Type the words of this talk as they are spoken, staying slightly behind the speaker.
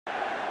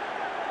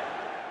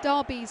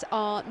Derbies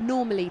are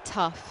normally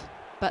tough,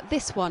 but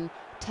this one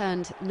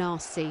turned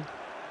nasty.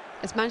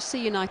 As Manchester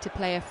United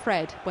player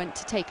Fred went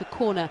to take a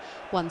corner,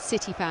 one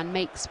City fan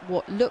makes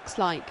what looks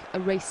like a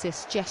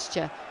racist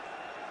gesture.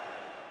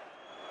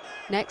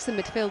 Next, the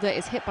midfielder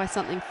is hit by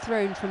something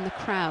thrown from the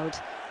crowd.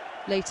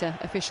 Later,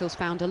 officials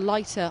found a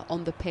lighter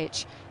on the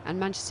pitch, and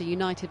Manchester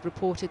United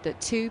reported that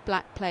two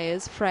black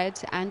players,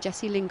 Fred and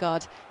Jesse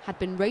Lingard, had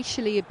been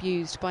racially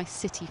abused by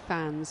City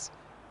fans.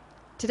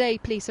 Today,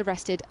 police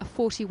arrested a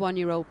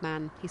 41-year-old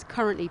man. He's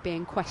currently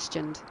being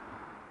questioned.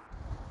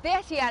 The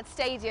Etihad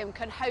Stadium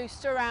can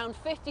host around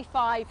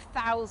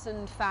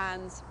 55,000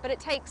 fans, but it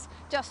takes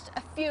just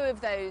a few of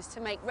those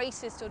to make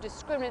racist or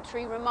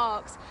discriminatory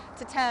remarks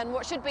to turn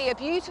what should be a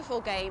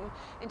beautiful game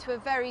into a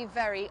very,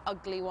 very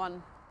ugly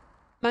one.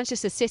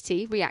 Manchester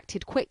City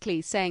reacted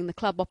quickly, saying the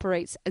club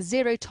operates a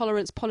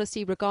zero-tolerance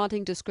policy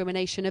regarding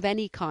discrimination of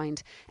any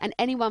kind, and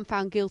anyone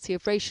found guilty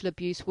of racial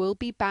abuse will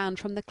be banned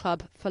from the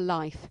club for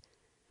life.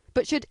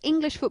 But should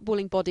English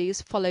footballing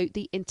bodies follow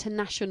the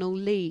international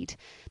lead?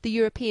 The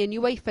European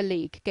UEFA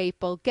League gave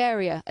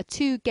Bulgaria a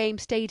 2-game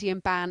stadium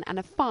ban and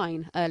a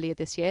fine earlier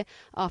this year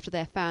after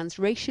their fans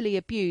racially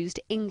abused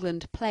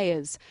England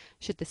players.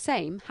 Should the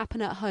same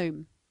happen at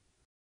home?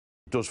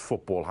 Does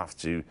football have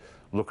to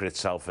look at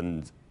itself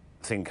and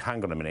think,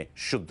 hang on a minute,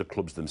 should the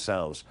clubs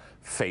themselves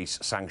face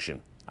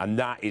sanction? And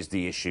that is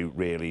the issue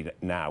really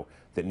now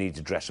that needs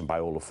addressing by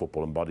all the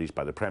footballing bodies,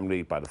 by the Premier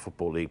League, by the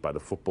Football League, by the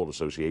Football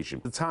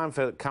Association. The time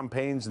for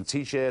campaigns and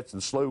T-shirts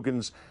and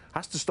slogans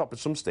has to stop at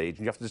some stage, and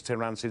you have to just turn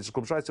around and say to the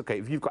clubs, right, OK,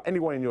 if you've got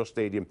anyone in your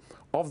stadium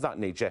of that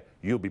nature,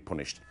 you'll be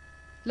punished.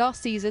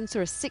 Last season saw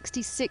a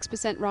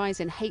 66%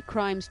 rise in hate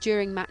crimes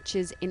during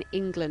matches in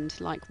England,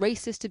 like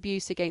racist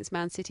abuse against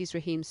Man City's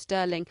Raheem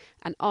Sterling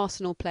and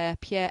Arsenal player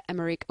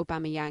Pierre-Emerick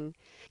Aubameyang.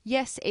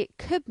 Yes, it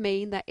could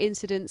mean that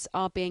incidents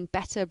are being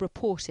better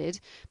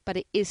reported, but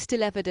it is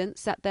still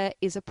evidence that there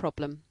is a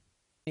problem.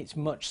 It's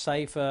much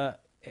safer,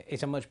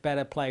 it's a much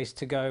better place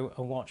to go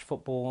and watch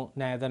football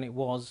now than it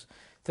was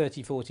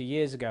 30, 40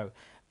 years ago.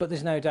 But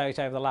there's no doubt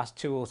over the last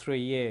 2 or 3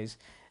 years,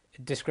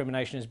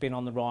 discrimination has been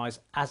on the rise,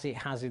 as it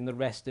has in the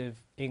rest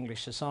of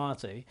English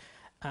society,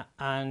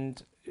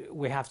 and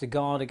we have to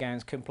guard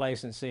against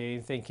complacency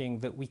in thinking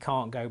that we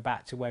can't go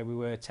back to where we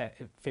were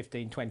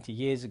 15, 20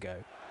 years ago.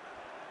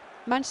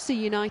 Manchester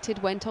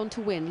United went on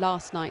to win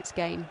last night's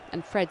game,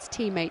 and Fred's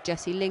teammate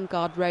Jesse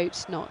Lingard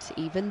wrote, "Not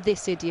even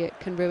this idiot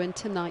can ruin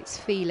tonight's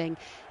feeling.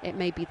 It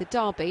may be the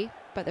derby,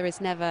 but there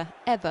is never,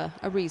 ever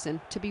a reason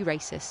to be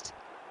racist."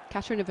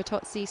 Katerina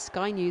Vitozzi,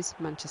 Sky News,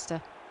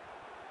 Manchester.